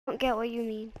don't get what you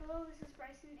mean. Hello, this is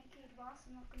Bryson, aka Boss,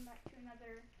 and welcome back to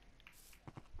another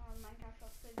Minecraft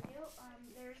Let's Play video.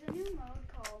 There's a new mode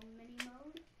called mini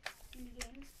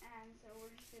games, and so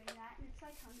we're just doing that, and it's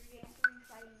like Hunger Games, where we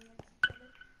fighting against each other.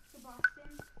 So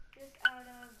Boston, just out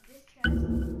of this chest,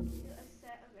 get a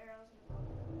set of arrows and a bow,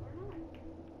 or not.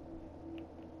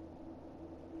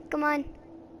 Come on.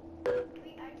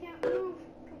 Wait, I can't move.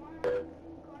 Come on.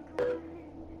 Come on.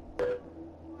 2,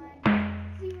 1,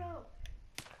 0.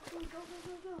 Okay,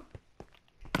 go.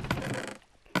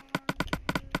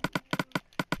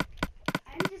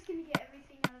 I'm just gonna get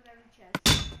everything out of every chest.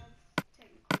 That's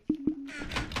technically.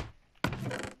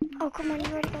 Oh, come on, you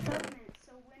already got that.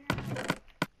 So winner,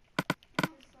 it's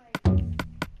just like you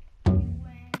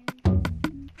win.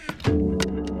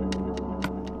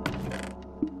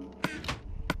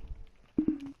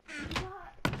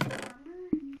 What armor?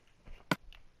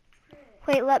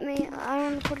 Wait, let me. I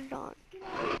want to put it on. Get out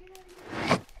of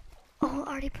here. Oh,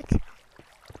 already put it on.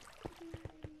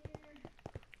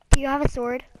 Do you have a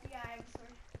sword? Yeah, I have a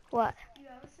sword. What? You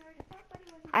have a sword? I thought Buddy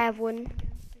wasn't. I have one. When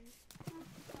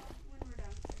we're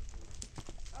downstairs.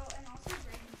 Oh, and also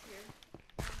Braden's here.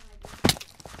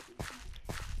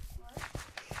 What?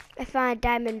 I found a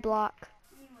diamond block.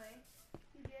 Anyway,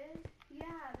 you did? Yeah,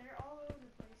 they're all over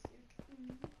the place,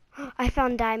 dude. I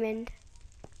found diamond.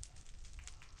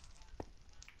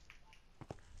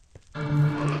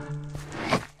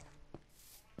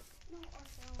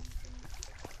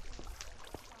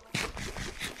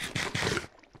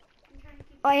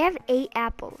 Oh, I have 8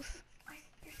 apples. What?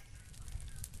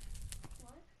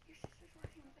 Your sister's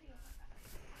watching a video.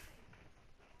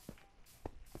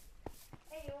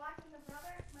 Hey, you watching my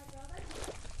brother?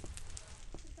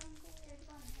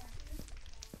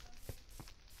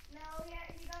 No, yeah,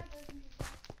 you gotta listen to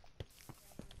yourself.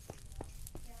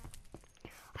 Yeah.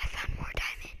 I found more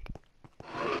diamond.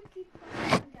 You keep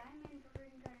finding diamond for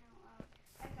crying out loud.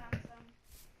 I found some.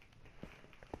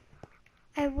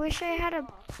 I wish I had a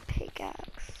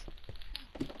pickaxe.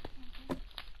 The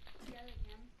other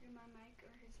hand, through my mic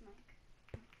or his mic.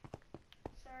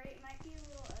 Sorry, it might be a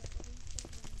little ugly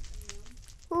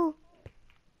because Ooh.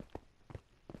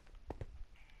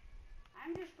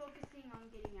 I'm just focusing on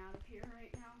getting out of here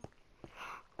right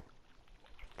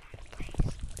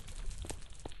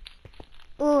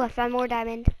now. Ooh, I found more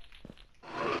diamond.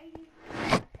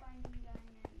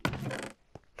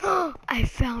 I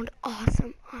found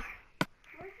awesome armor.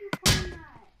 Where'd you find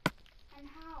that? And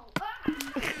how? I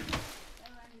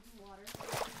landed in water.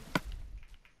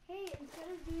 Hey, instead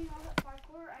of doing all that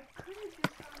parkour, I could have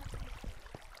just gone up there.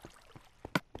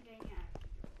 Dang it.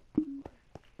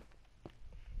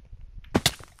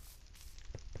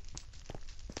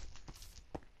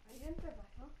 Are you in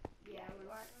survival? Yeah, we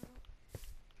are.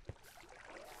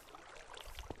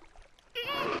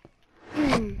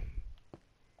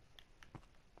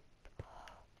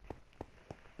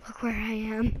 Look where I am.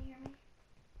 Can you hear me?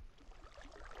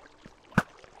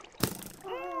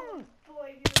 Oh, boy,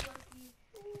 you're lucky.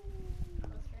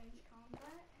 Close range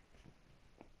combat.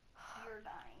 You're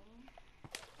dying.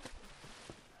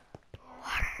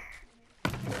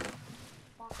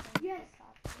 Yes!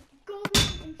 Golden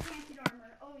enchanted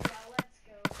armor. Oh yeah, let's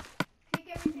go. Take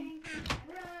everything and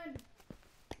run!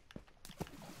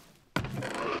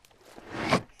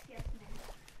 Yes, man.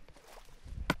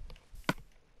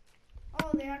 Oh,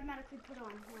 they automatically put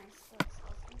on. Nice, that's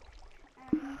awesome.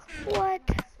 And What?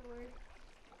 sword.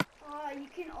 You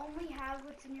can only have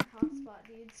what's in your hotspot,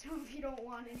 dude. So if you don't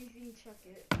want anything, chuck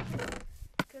it.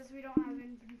 Because we don't have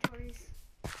inventories.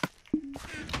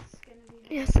 It's gonna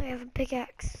be Yes, I have a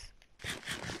pickaxe.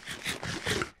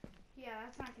 Yeah,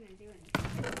 that's not gonna do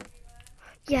anything.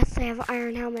 Yes, I have an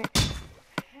iron helmet.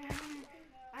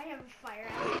 I have a fire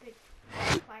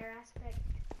aspect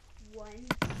 1.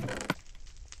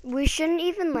 We shouldn't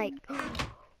even like.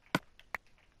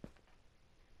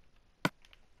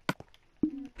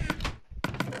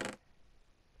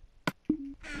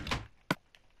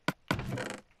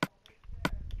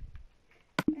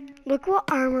 Look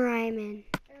what armor I am in.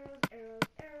 Arrows.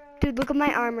 Dude, look at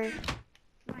my armor.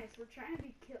 Nice. We're trying to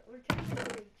kill each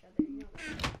other. You know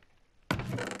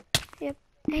that. Yep.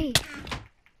 Hey.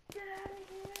 Get out of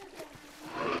here.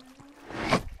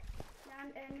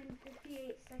 Round end in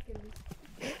 58 seconds.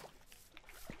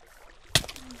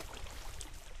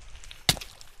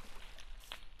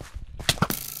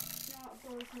 No,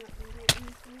 Bo's not gonna do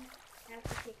anything. I have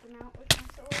to take him out with my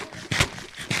sword.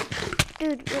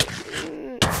 Dude,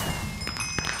 wait.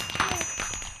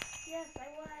 Yes, I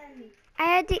won. I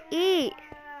had to eat.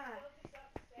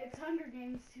 It's Hunger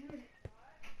Games, dude.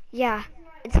 Yeah,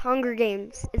 it's Hunger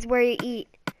Games. It's where you eat.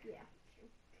 Yeah,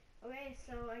 true. Okay,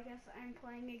 so I guess I'm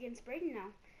playing against Brayden now.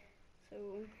 So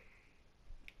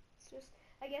it's just,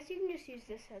 I guess you can just use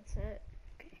this headset.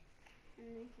 Okay. And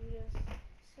you can just,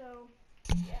 so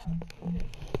yeah, let's do this.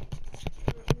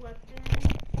 Weapon.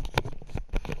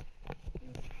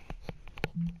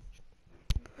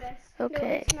 Best.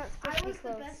 Okay. No, it's not supposed I to be was the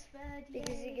close. best fed. Because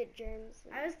yay. you get germs.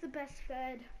 I was the best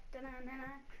fed.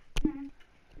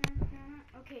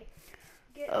 Okay.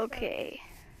 Get Okay.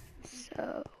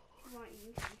 So. If you want,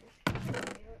 you can just.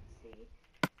 Okay, let's see.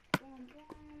 Boom,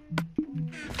 boom,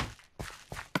 boom.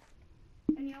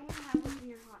 And you only have what's in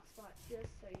your hotspot, just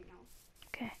so you know.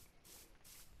 Okay.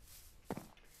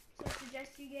 So I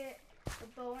suggest you get a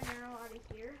bow and arrow out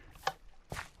of here.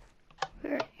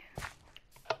 Where are you?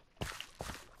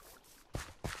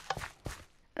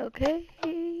 Okay.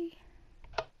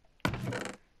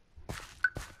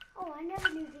 Oh, I never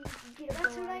knew that you could get a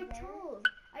That's bow what out I of there. told.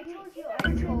 I told you. You I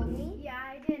never said, told me. Yeah,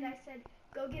 I did. I said,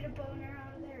 go get a bow and arrow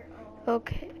out of there. Oh.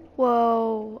 Okay.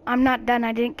 Whoa. I'm not done.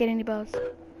 I didn't get any bows.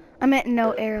 I meant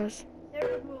no arrows.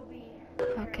 There will be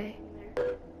arrows Okay. in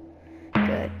there.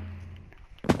 Good.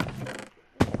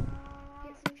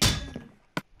 Get some chicken.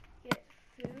 Get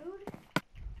food. Arrows.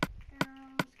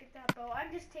 Get that bow.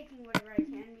 I'm just taking whatever I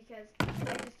can because I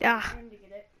just don't Ah. have room to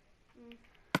get it.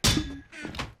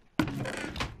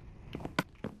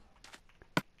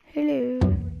 Hello.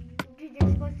 Dude, you're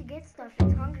supposed to get stuff.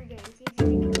 It's Hunger Games. Easy to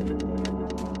get.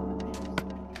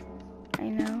 I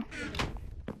know.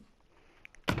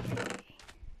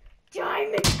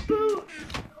 Diamond boots!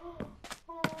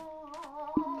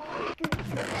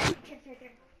 Chest right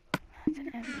there. That's an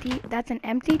empty. That's an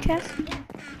empty chest. Yeah,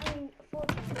 I mean, full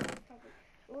chest, probably.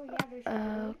 Oh, yeah, there's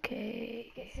food.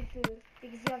 Okay. Get some food.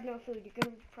 Because you have no food. You're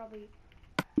gonna probably.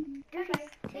 Dude, Okay,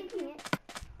 he's taking it.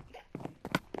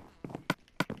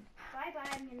 Bye bye,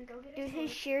 I'm gonna go get a Dude, his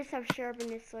sword. shears have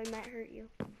sharpness, so it might hurt you.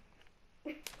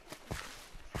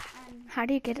 How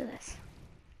do you get to this?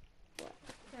 The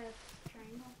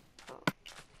triangle.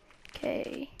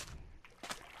 Okay.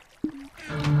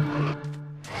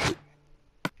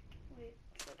 Wait,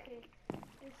 okay.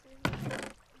 This is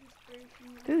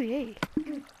inspiration. Ooh, yay.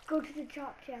 Dude, go to the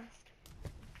top chest.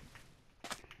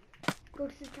 Go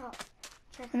to the top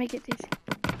chest. Let me get these.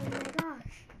 Oh my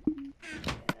gosh.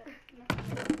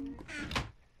 Nothing.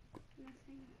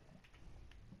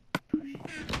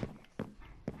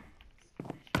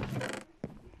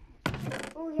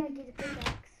 Oh yeah, get a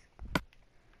pickaxe.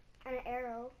 And an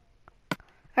arrow. I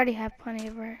already have plenty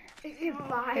of her. You're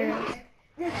fine. Arrows.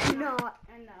 That's not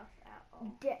Enough at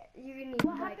all. you're gonna need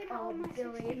What like happened to a all my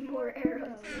billion 64 more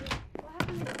arrows. What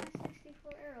happened to my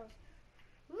 64 arrows?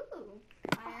 Ooh,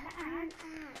 iron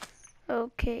axe.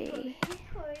 Okay.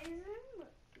 Poison.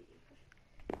 Let's see.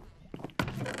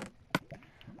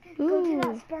 Go to that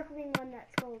Ooh. sparkling one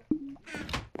that's gold.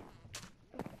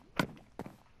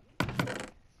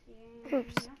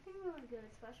 Oops. Nothing really good,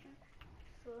 especially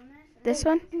slowness. And This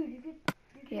one? Dude, you could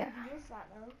Yeah. use that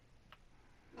though.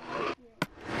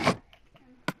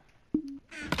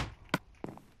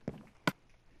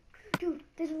 Dude,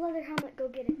 there's a leather helmet. Go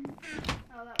get it.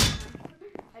 Oh, that was mine.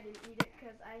 I didn't need it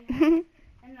because I had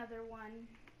another one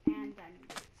and diamond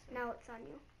boots. So. Now it's on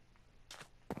you.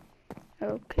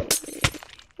 Okay.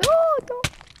 Oh, don't.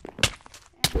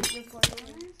 And slowness.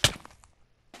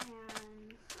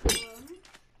 And slowness.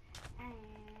 And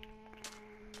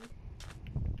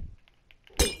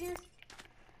Here's.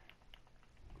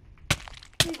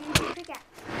 Dude, use your pickaxe.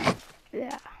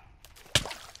 Yeah.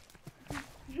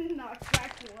 knock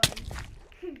back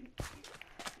one.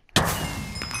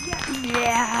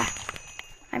 Yeah.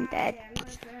 I'm dead. Damn,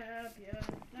 what's up, yeah.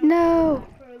 No.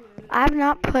 I've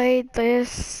not played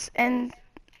this in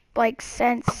like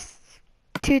since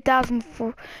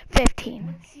 2015.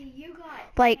 Let's see,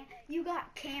 Like you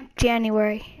got camper.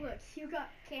 January. Look, you got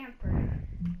camper.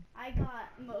 I got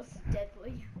most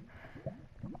deadly.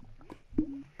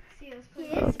 See, let's He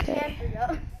play is Okay. a camper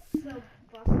though. so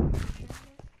Boston.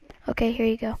 Okay, here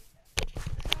you go.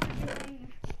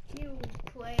 You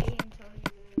play until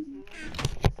you lose.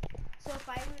 So if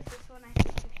I lose this one, I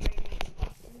have to trade with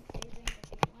Boston saving the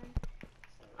second one.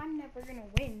 So I'm never gonna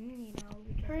win, you know.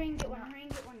 because hurry and get I'm one. not- Hurry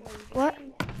and get one. What?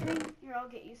 Hurry. Here, I'll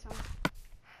get you some.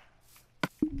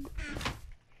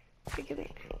 Give me.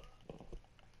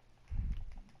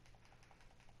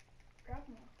 Grab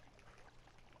more.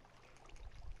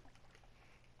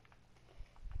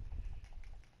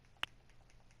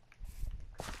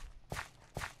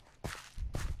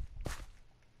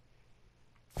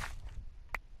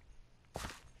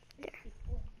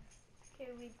 Okay,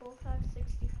 we both have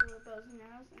 64 bows and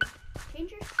arrows. And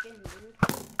change your skin, dude.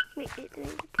 Wait, it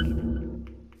didn't.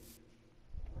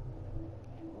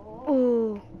 Oh.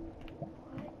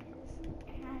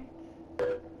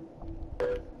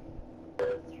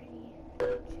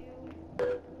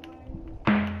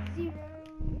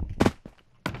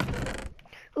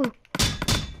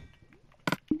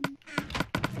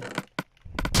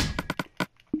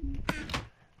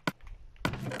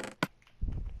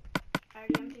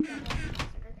 already emptied that one.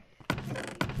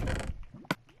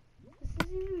 This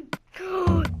isn't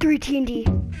even 3 TNT.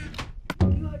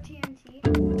 you got TNT.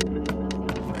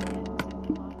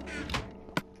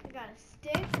 I got a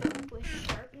stick with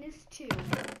sharpness 2.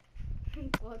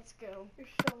 Let's go. You're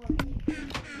so lucky.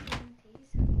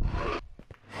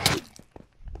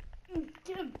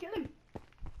 Get him, get him.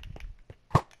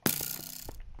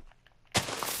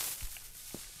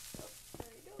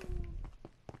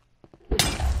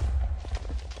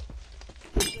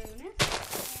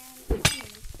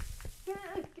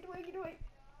 Get away, get away.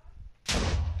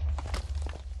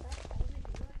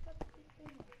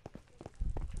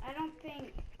 I don't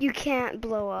think You can't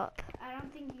blow up. I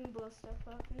don't think you can blow stuff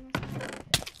up in this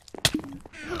one.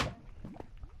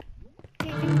 Okay,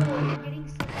 you're getting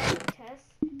stuff out of the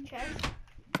chest.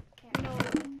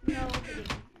 No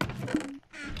hitting.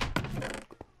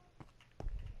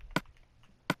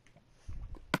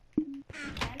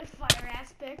 And a fire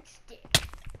aspect stick.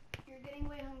 You're getting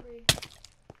way hungry.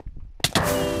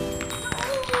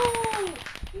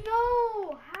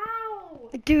 No! How?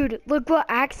 Dude, look what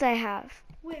axe I have.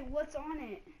 Wait, what's on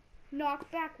it?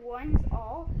 Knockback 1 is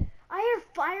all? I have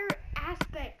fire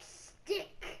aspect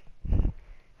stick.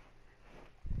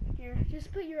 Here,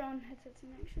 just put your own headsets in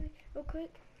actually, real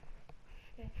quick.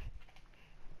 Okay.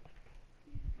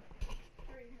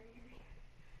 Hurry.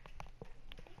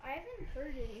 I haven't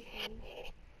heard anything.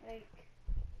 Like,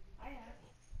 I have.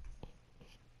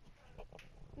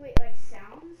 Wait, like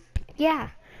sounds? Yeah.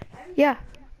 Yeah,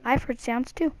 I've heard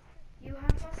sounds too. You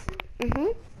have Boston?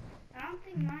 Mhm. I don't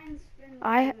think mine's been.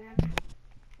 I- man.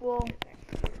 Well,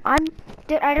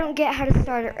 Dude, I don't get how to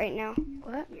start it right now.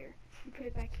 what? Here, you put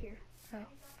it back here.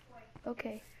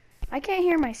 Okay. I can't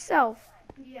hear myself.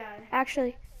 Yeah.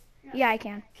 Actually, yeah, I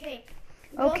can. Okay.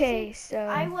 Okay, so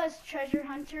I was treasure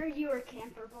hunter. You were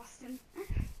camper, Boston.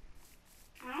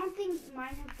 I don't think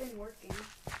mine have been working.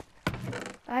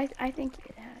 I think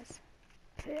it has.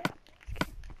 Yeah.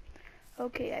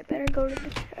 Okay, I better go to the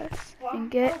chest and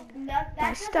get. that my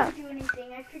doesn't stuff. do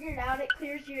anything. I figured out it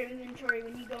clears your inventory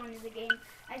when you go into the game.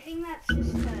 I think that's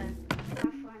just to have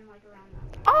fun, like around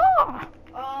that. Oh!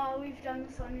 Oh, we've done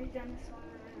this one.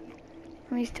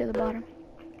 At least to the bottom.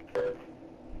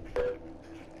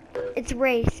 It's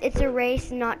race. It's a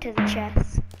race, not to the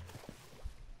chest.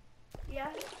 Yeah.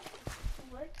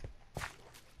 What?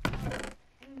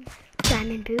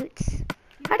 Diamond boots.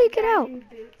 How do you get out? Diamond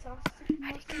boots, Austin.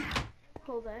 How do you get out?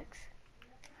 Hold X.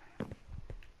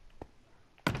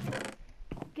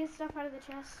 Get stuff out of the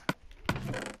chest.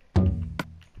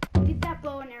 Get that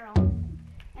bow and arrow.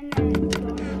 And then bow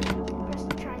and arrow. Press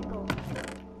the triangle.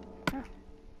 Huh.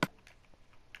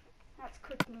 That's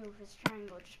quick move, is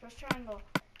triangle. Just press triangle.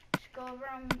 Just go over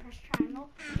and press triangle.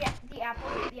 Get the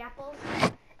apples. The apples.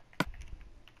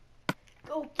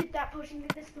 Go get that potion.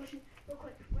 Get this potion. Real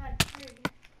quick. Run.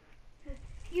 Hurry.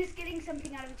 He was getting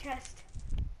something out of the chest.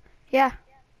 Yeah.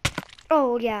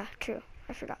 Oh, yeah, true.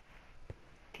 I forgot.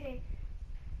 Okay.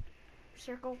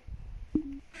 Circle.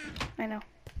 I know.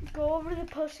 Go over the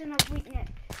potion of weakness.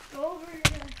 Go over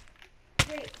the.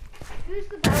 Wait. Who's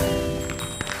the best?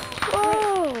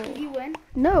 Whoa! Did you win?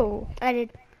 No, I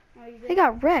did. Oh, you I did.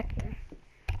 got wrecked.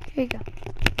 Here you go.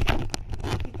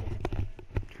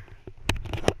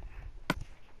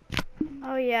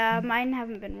 Oh yeah, mine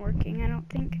haven't been working. I don't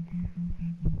think.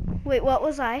 Wait, what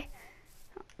was I?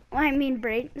 I mean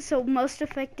Braden. So most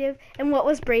effective. And what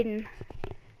was Braden?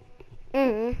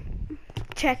 Mm.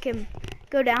 Check him.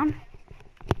 Go down.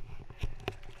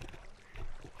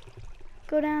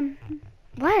 Go down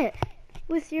What?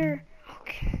 with your.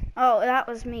 Okay. Oh, that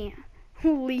was me.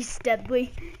 Least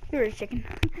deadly. You're a chicken.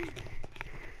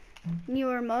 You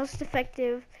were most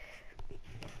effective.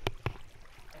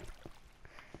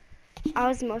 I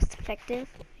was most effective.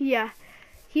 Yeah,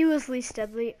 he was least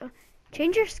deadly.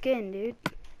 Change your skin, dude.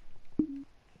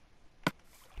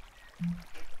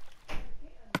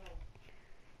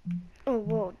 Oh,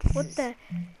 whoa.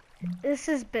 This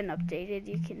has been updated,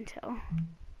 you can tell.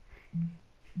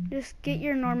 Just get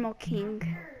your normal king.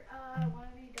 One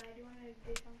of you died. You want to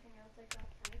do something else like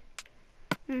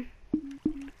outside?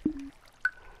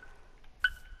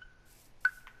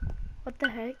 What the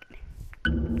heck?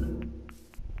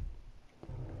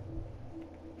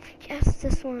 Yes,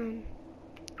 this one.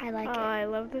 I like Oh, it. I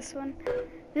love this one.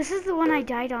 This is the one I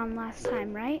died on last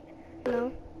time, right?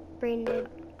 No, Brain did.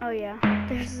 Oh yeah.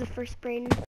 This is the first Brain.